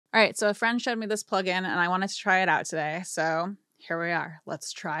All right, so a friend showed me this plugin and I wanted to try it out today. So here we are.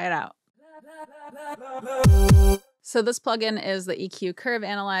 Let's try it out. So this plugin is the EQ Curve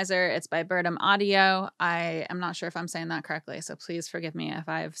Analyzer. It's by Bertom Audio. I am not sure if I'm saying that correctly, so please forgive me if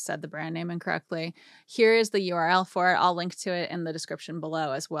I've said the brand name incorrectly. Here is the URL for it. I'll link to it in the description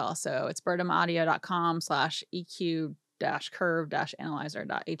below as well. So it's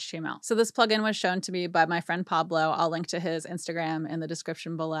bertomaudio.com/EQ-curve-analyzer.html. So this plugin was shown to me by my friend Pablo. I'll link to his Instagram in the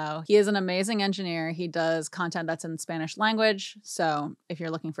description below. He is an amazing engineer. He does content that's in Spanish language. So if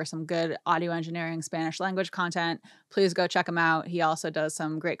you're looking for some good audio engineering Spanish language content, please go check him out. He also does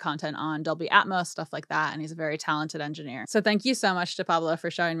some great content on Dolby Atmos, stuff like that, and he's a very talented engineer. So thank you so much to Pablo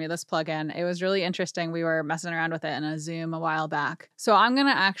for showing me this plugin. It was really interesting. We were messing around with it in a Zoom a while back. So I'm going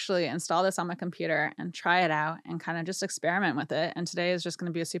to actually install this on my computer and try it out and kind of just experiment with it. And today is just going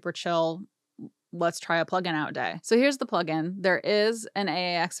to be a super chill, let's try a plugin out day. So here's the plugin. There is an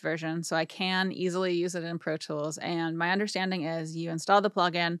AAX version, so I can easily use it in Pro Tools. And my understanding is you install the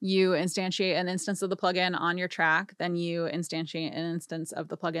plugin, you instantiate an instance of the plugin on your track, then you instantiate an instance of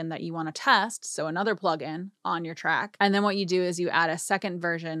the plugin that you want to test, so another plugin on your track. And then what you do is you add a second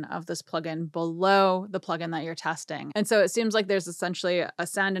version of this plugin below the plugin that you're testing. And so it seems like there's essentially a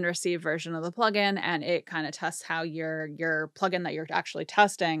send and receive version of the plugin, and it kind of tests how your plugin that you're actually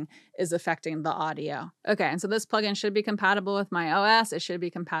testing is affecting the audio. Okay, and so this plugin should be compatible with my OS. It should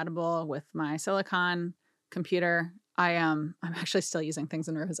be compatible with my Silicon computer. I'm actually still using things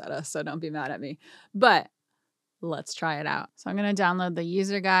in Rosetta, so don't be mad at me. But let's try it out. So I'm going to download the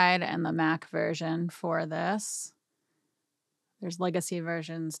user guide and the Mac version for this. There's legacy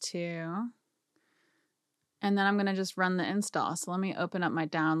versions too. And then I'm going to just run the install. So let me open up my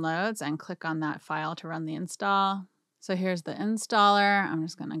downloads and click on that file to run the install. So here's the installer. I'm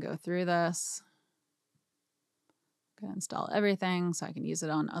just going to go through this. I'm going to install everything so I can use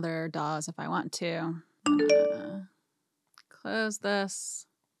it on other DAWs if I want to. Close this.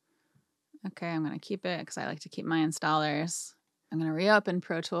 Okay, I'm going to keep it because I like to keep my installers. I'm going to reopen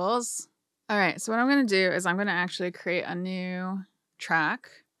Pro Tools. All right, so what I'm going to do is I'm going to actually create a new track.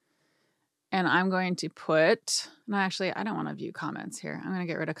 And I'm going to put, no, actually, I don't want to view comments here. I'm going to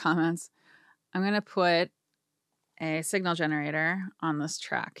get rid of comments. I'm going to put a signal generator on this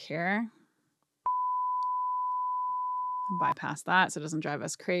track here. Bypass that so it doesn't drive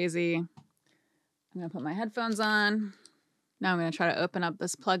us crazy. I'm going to put my headphones on. Now I'm going to try to open up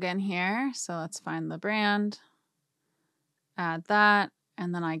this plugin here. So let's find the brand, add that,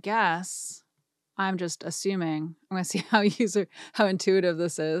 and then I guess I'm just assuming I'm going to see how intuitive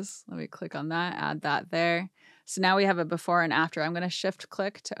this is. Let me click on that, add that there. So now we have a before and after. I'm going to shift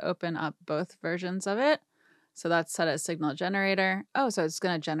click to open up both versions of it. So that's set as signal generator. Oh, so it's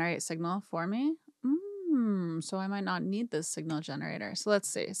going to generate signal for me. So I might not need this signal generator. So let's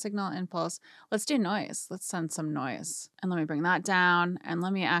see, signal impulse. Let's do noise. Let's send some noise. And let me bring that down. And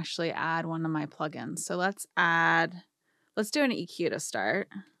let me actually add one of my plugins. So let's do an EQ to start.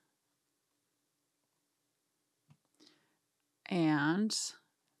 And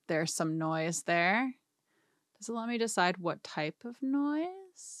there's some noise there. Does it let me decide what type of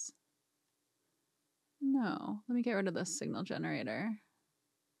noise? No, let me get rid of this signal generator.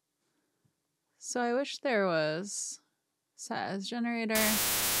 So I wish there was set as generator.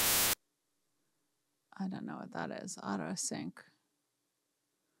 I don't know what that is. Auto sync.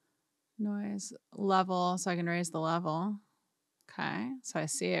 Noise level, so I can raise the level. Okay, so I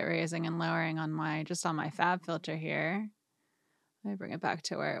see it raising and lowering on my Fabfilter here. Let me bring it back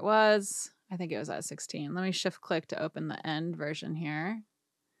to where it was. I think it was at 16. Let me shift click to open the end version here.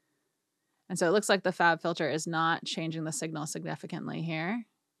 And so it looks like the Fabfilter is not changing the signal significantly here.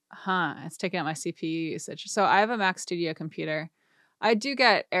 It's taking up my CPU usage. So I have a Mac Studio computer. I do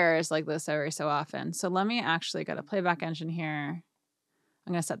get errors like this every so often. So let me actually go to Playback Engine here.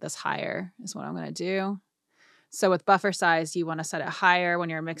 I'm going to set this higher is what I'm going to do. So with buffer size, you want to set it higher when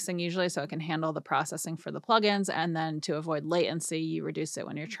you're mixing usually so it can handle the processing for the plugins. And then to avoid latency, you reduce it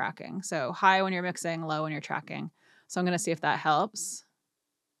when you're tracking. So high when you're mixing, low when you're tracking. So I'm going to see if that helps.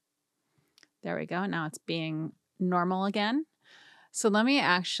 There we go. Now it's being normal again. So let me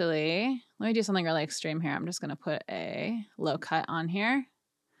do something really extreme here. I'm just going to put a low cut on here.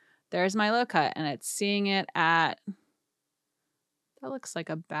 There's my low cut and it's seeing it at, that looks like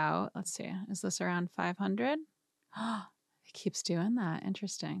about, let's see, is this around 500? It keeps doing that.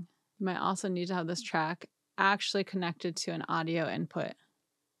 Interesting. You might also need to have this track actually connected to an audio input.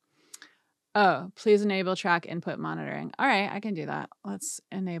 Oh, please enable track input monitoring. All right, I can do that. Let's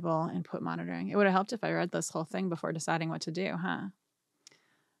enable input monitoring. It would have helped if I read this whole thing before deciding what to do, huh?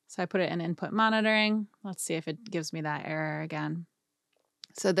 So I put it in input monitoring. Let's see if it gives me that error again.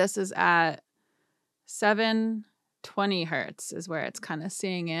 So this is at 720 hertz is where it's kind of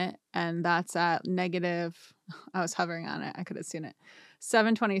seeing it. And that's at negative, I was hovering on it, I could have seen it.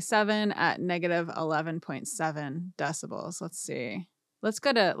 727 at negative 11.7 decibels. Let's see. Let's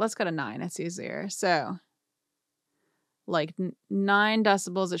go to 9. It's easier. So like 9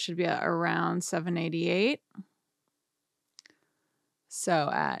 decibels, it should be at around 788. So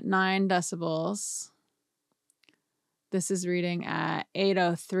at 9 decibels, this is reading at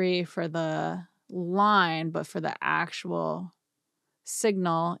 803 for the line, but for the actual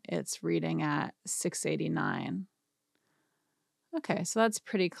signal, it's reading at 689. Okay, so that's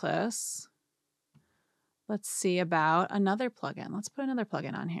pretty close. Let's see about another plugin. Let's put another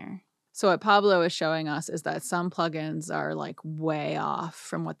plugin on here. So what Pablo is showing us is that some plugins are like way off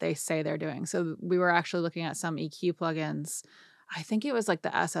from what they say they're doing. So we were actually looking at some EQ plugins. I think it was like the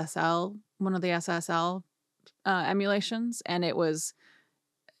SSL, one of the SSL emulations, and it was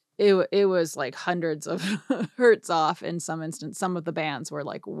like hundreds of hertz off in some instance. Some of the bands were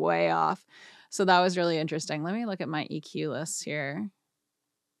like way off. So that was really interesting. Let me look at my EQ list here.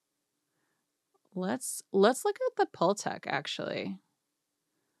 Let's look at the Pultec actually.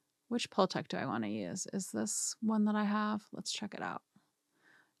 Which Pultec do I want to use? Is this one that I have? Let's check it out.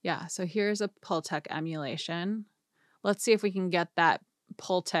 Yeah, so here's a Pultec emulation. Let's see if we can get that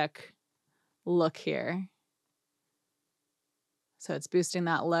Pultec look here. So it's boosting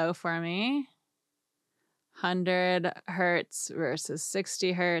that low for me. 100 hertz versus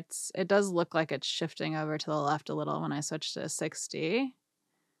 60 hertz. It does look like it's shifting over to the left a little when I switch to 60.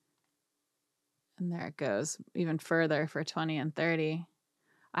 And there it goes even further for 20 and 30.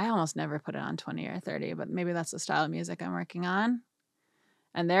 I almost never put it on 20 or 30, but maybe that's the style of music I'm working on.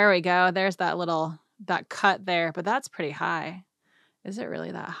 And there we go. There's that cut there, but that's pretty high. Is it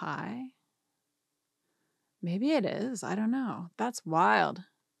really that high? Maybe it is. I don't know. That's wild.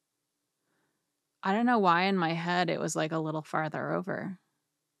 I don't know why in my head it was like a little farther over.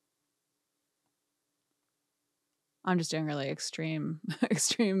 I'm just doing really extreme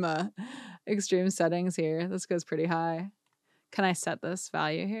settings here. This goes pretty high. Can I set this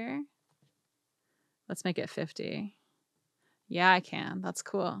value here? Let's make it 50. Yeah, I can. That's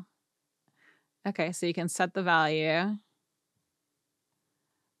cool. Okay, so you can set the value.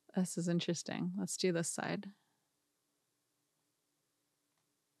 This is interesting. Let's do this side.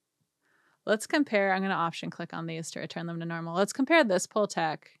 Let's compare. I'm going to option click on these to return them to normal. Let's compare this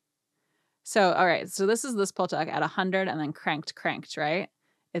Pultec. So, all right. So this is this Pultec at 100 and then cranked, right?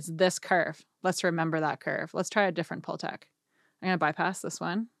 It's this curve. Let's remember that curve. Let's try a different Pultec. I'm going to bypass this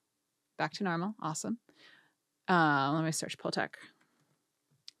one. Back to normal. Awesome. Let me search Pultec.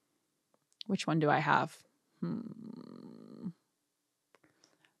 Which one do I have?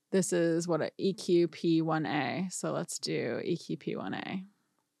 This is what a EQP1A. So let's do EQP1A.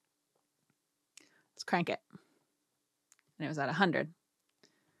 Let's crank it. And it was at 100.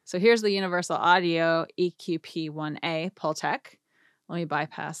 So here's the Universal Audio EQP1A Pultec. Let me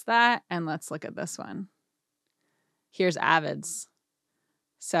bypass that and let's look at this one. Here's Avid's.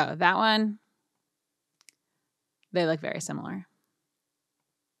 So that one, they look very similar.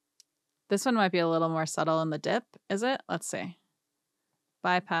 This one might be a little more subtle in the dip, is it? Let's see.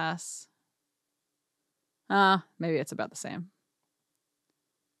 Bypass. Maybe it's about the same.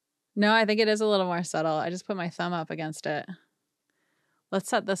 No, I think it is a little more subtle. I just put my thumb up against it. Let's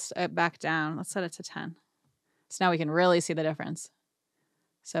set this back down. Let's set it to 10. So now we can really see the difference.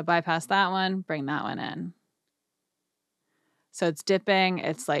 So bypass that one, bring that one in. So it's dipping.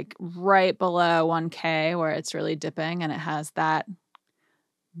 It's like right below 1K where it's really dipping and it has that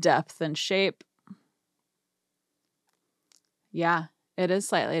depth and shape. Yeah, it is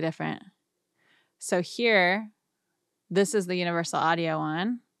slightly different. So here, this is the Universal Audio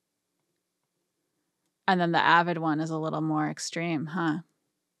one. And then the Avid one is a little more extreme, huh?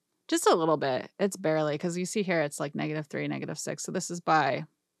 Just a little bit. It's barely, because you see here it's like -3, -6. So this is by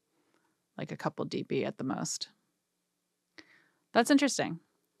like a couple dB at the most. That's interesting.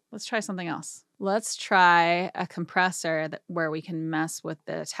 Let's try something else. Let's try a compressor where we can mess with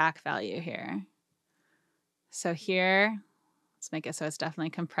the attack value here. So here, let's make it so it's definitely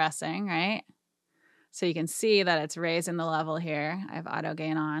compressing, right? So you can see that it's raising the level here. I have auto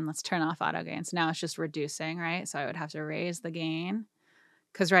gain on. Let's turn off auto gain. So now it's just reducing, right? So I would have to raise the gain.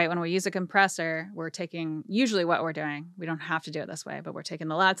 Because, right, when we use a compressor, we're taking, usually what we're doing, we don't have to do it this way, but we're taking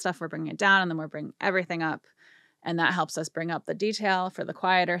the loud stuff, we're bringing it down, and then we're bringing everything up. And that helps us bring up the detail for the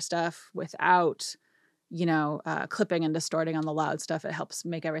quieter stuff without, clipping and distorting on the loud stuff. It helps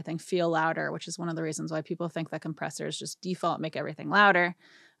make everything feel louder, which is one of the reasons why people think that compressors just default make everything louder.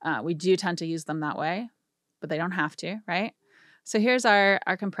 We do tend to use them that way, but they don't have to, right? So here's our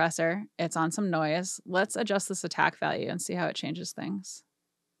compressor. It's on some noise. Let's adjust this attack value and see how it changes things.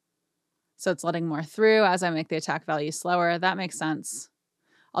 So it's letting more through as I make the attack value slower. That makes sense.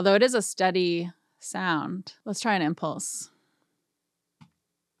 Although it is a steady sound. Let's try an impulse.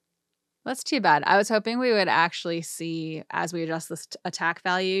 That's too bad. I was hoping we would actually see, as we adjust this attack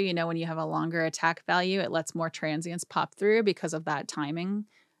value, you know, when you have a longer attack value, it lets more transients pop through because of that timing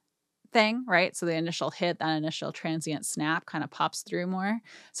thing, right? So the initial hit, that initial transient snap kind of pops through more.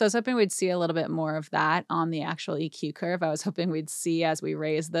 So I was hoping we'd see a little bit more of that on the actual EQ curve. I was hoping we'd see, as we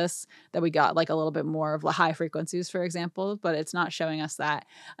raise this, that we got like a little bit more of the high frequencies, for example, but it's not showing us that.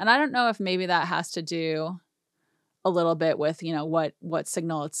 And I don't know if maybe that has to do a little bit with, you know, what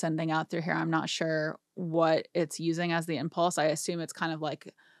signal it's sending out through here. I'm not sure what it's using as the impulse. I assume it's kind of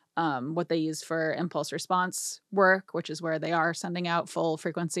like what they use for impulse response work, which is where they are sending out full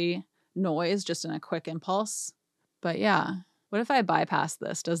frequency noise just in a quick impulse. But yeah, what if I bypass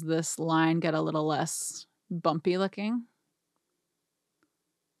this? Does this line get a little less bumpy looking?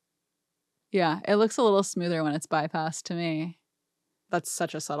 Yeah, it looks a little smoother when it's bypassed to me. That's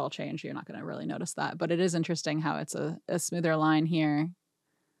such a subtle change. You're not going to really notice that. But it is interesting how it's a smoother line here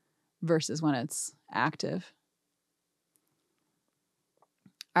versus when it's active.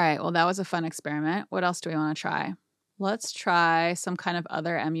 All right, well, that was a fun experiment. What else do we want to try? Let's try some kind of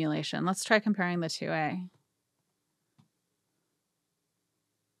other emulation. Let's try comparing the 2A.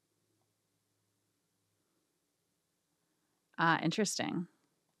 Interesting.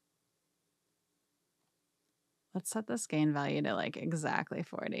 Let's set this gain value to like exactly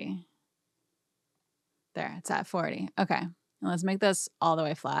 40. There, it's at 40. Okay, and let's make this all the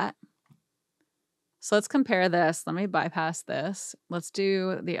way flat. So let's compare this. Let me bypass this. Let's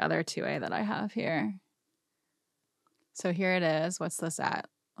do the other 2A that I have here. So here it is. What's this at?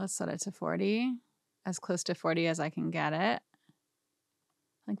 Let's set it to 40, as close to 40 as I can get it. I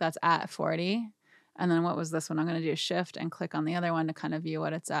think that's at 40. And then what was this one? I'm going to do shift and click on the other one to kind of view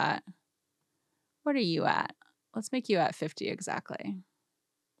what it's at. What are you at? Let's make you at 50 exactly.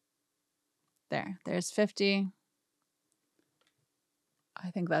 There's 50.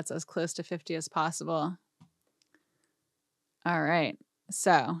 I think that's as close to 50 as possible. All right,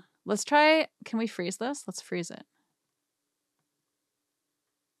 so let's try, can we freeze this? Let's freeze it.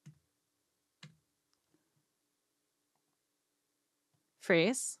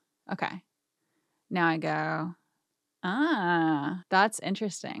 Freeze, okay. Now I go, that's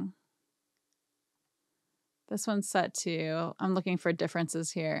interesting. This one's set to, I'm looking for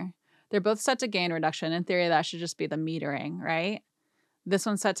differences here. They're both set to gain reduction. In theory, that should just be the metering, right? This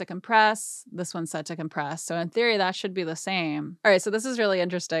one's set to compress. This one's set to compress. So in theory, that should be the same. All right, so this is really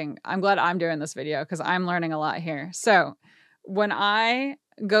interesting. I'm glad I'm doing this video because I'm learning a lot here. So when I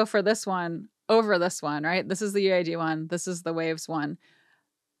go for this one over this one, right? This is the UAD one. This is the waves one.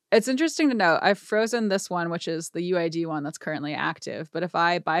 It's interesting to note, I've frozen this one, which is the UID one that's currently active. But if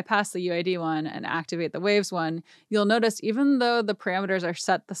I bypass the UID one and activate the waves one, you'll notice even though the parameters are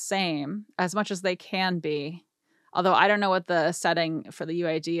set the same, as much as they can be, although I don't know what the setting for the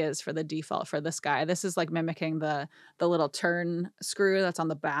UID is for the default for this guy. This is like mimicking the little turn screw that's on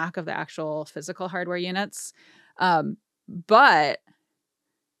the back of the actual physical hardware units. But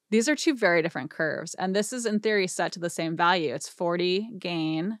these are two very different curves. And this is in theory set to the same value. It's 40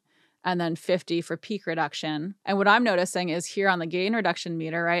 gain and then 50 for peak reduction. And what I'm noticing is here on the gain reduction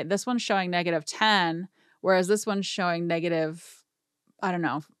meter, right? This one's showing negative 10, whereas this one's showing negative, I don't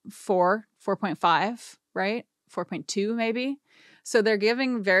know, 4.5, right? 4.2 maybe. So they're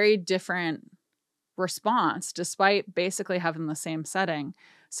giving very different response despite basically having the same setting.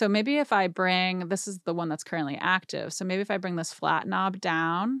 So maybe if I bring, this is the one that's currently active. So maybe if I bring this flat knob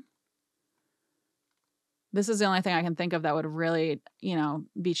down, this is the only thing I can think of that would really, you know,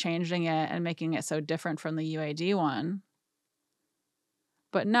 be changing it and making it so different from the UAD one.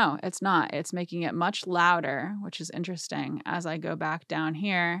 But no, it's not. It's making it much louder, which is interesting as I go back down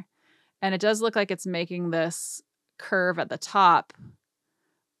here. And it does look like it's making this curve at the top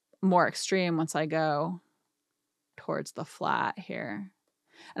more extreme once I go towards the flat here.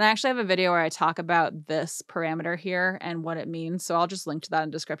 And I actually have a video where I talk about this parameter here and what it means. So I'll just link to that in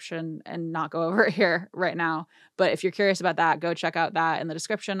the description and not go over it here right now. But if you're curious about that, go check out that in the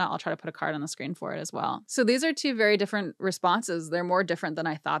description. I'll try to put a card on the screen for it as well. So these are two very different responses. They're more different than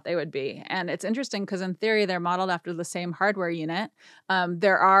I thought they would be. And it's interesting because in theory, they're modeled after the same hardware unit.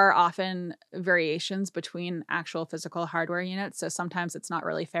 There are often variations between actual physical hardware units. So sometimes it's not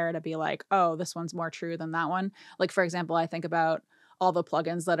really fair to be like, oh, this one's more true than that one. Like, for example, I think about all the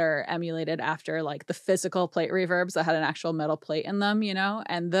plugins that are emulated after like the physical plate reverbs that had an actual metal plate in them, you know,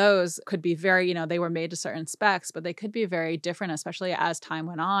 and those could be very, you know, they were made to certain specs, but they could be very different, especially as time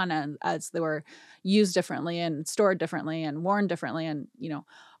went on and as they were used differently and stored differently and worn differently. And, you know,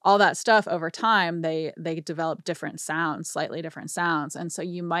 all that stuff over time, they develop different sounds, slightly different sounds. And so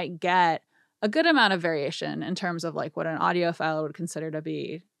you might get a good amount of variation in terms of like what an audiophile would consider to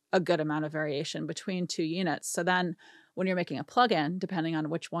be a good amount of variation between two units. So then when you're making a plugin, depending on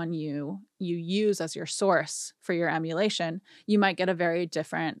which one you use as your source for your emulation, you might get a very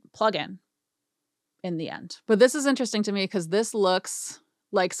different plugin in the end. But this is interesting to me because this looks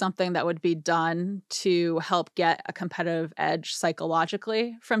like something that would be done to help get a competitive edge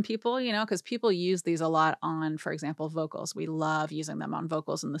psychologically from people, you know, because people use these a lot on, for example, vocals. We love using them on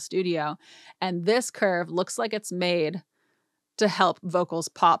vocals in the studio. And this curve looks like it's made to help vocals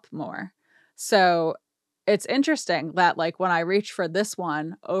pop more. So it's interesting that like when I reach for this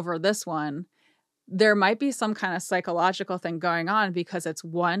one over this one, there might be some kind of psychological thing going on because it's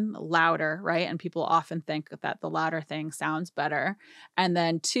one, louder, right? And people often think that the louder thing sounds better. And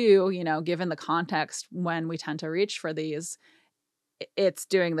then two, you know, given the context when we tend to reach for these, it's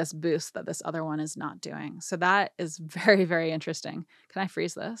doing this boost that this other one is not doing. So that is very, very interesting. Can I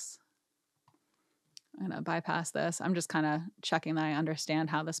freeze this? I'm going to bypass this. I'm just kind of checking that I understand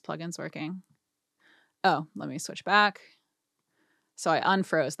how this plugin's working. Oh, let me switch back. So I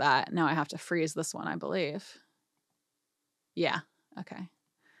unfroze that. Now I have to freeze this one, I believe. Yeah, okay.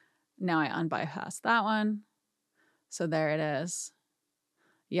 Now I unbypass that one. So there it is.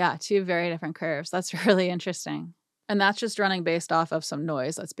 Yeah, two very different curves. That's really interesting. And that's just running based off of some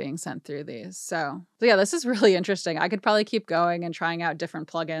noise that's being sent through these. So yeah, this is really interesting. I could probably keep going and trying out different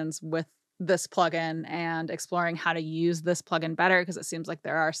plugins with this plugin and exploring how to use this plugin better because it seems like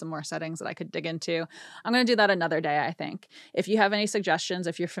there are some more settings that I could dig into. I'm going to do that another day, I think. If you have any suggestions,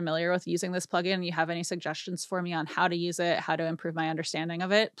 if you're familiar with using this plugin and you have any suggestions for me on how to use it, how to improve my understanding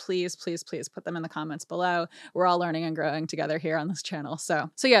of it, please, please, please put them in the comments below. We're all learning and growing together here on this channel. So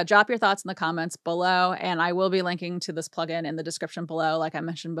yeah, drop your thoughts in the comments below, and I will be linking to this plugin in the description below, like I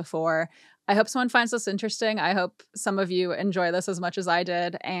mentioned before. I hope someone finds this interesting. I hope some of you enjoy this as much as I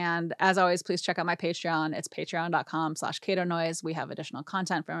did. And as always, please check out my Patreon. It's patreon.com/CatoNoise. We have additional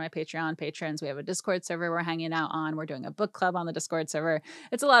content from my Patreon patrons. We have a Discord server we're hanging out on. We're doing a book club on the Discord server.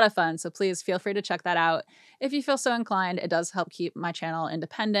 It's a lot of fun. So please feel free to check that out. If you feel so inclined, it does help keep my channel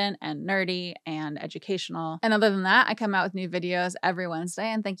independent and nerdy and educational. And other than that, I come out with new videos every Wednesday.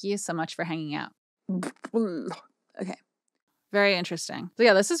 And thank you so much for hanging out. Okay. Very interesting. So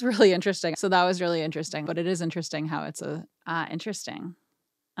yeah, this is really interesting. So that was really interesting, but it is interesting how it's interesting.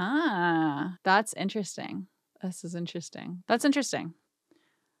 That's interesting. This is interesting. That's interesting.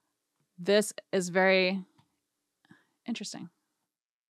 This is very interesting.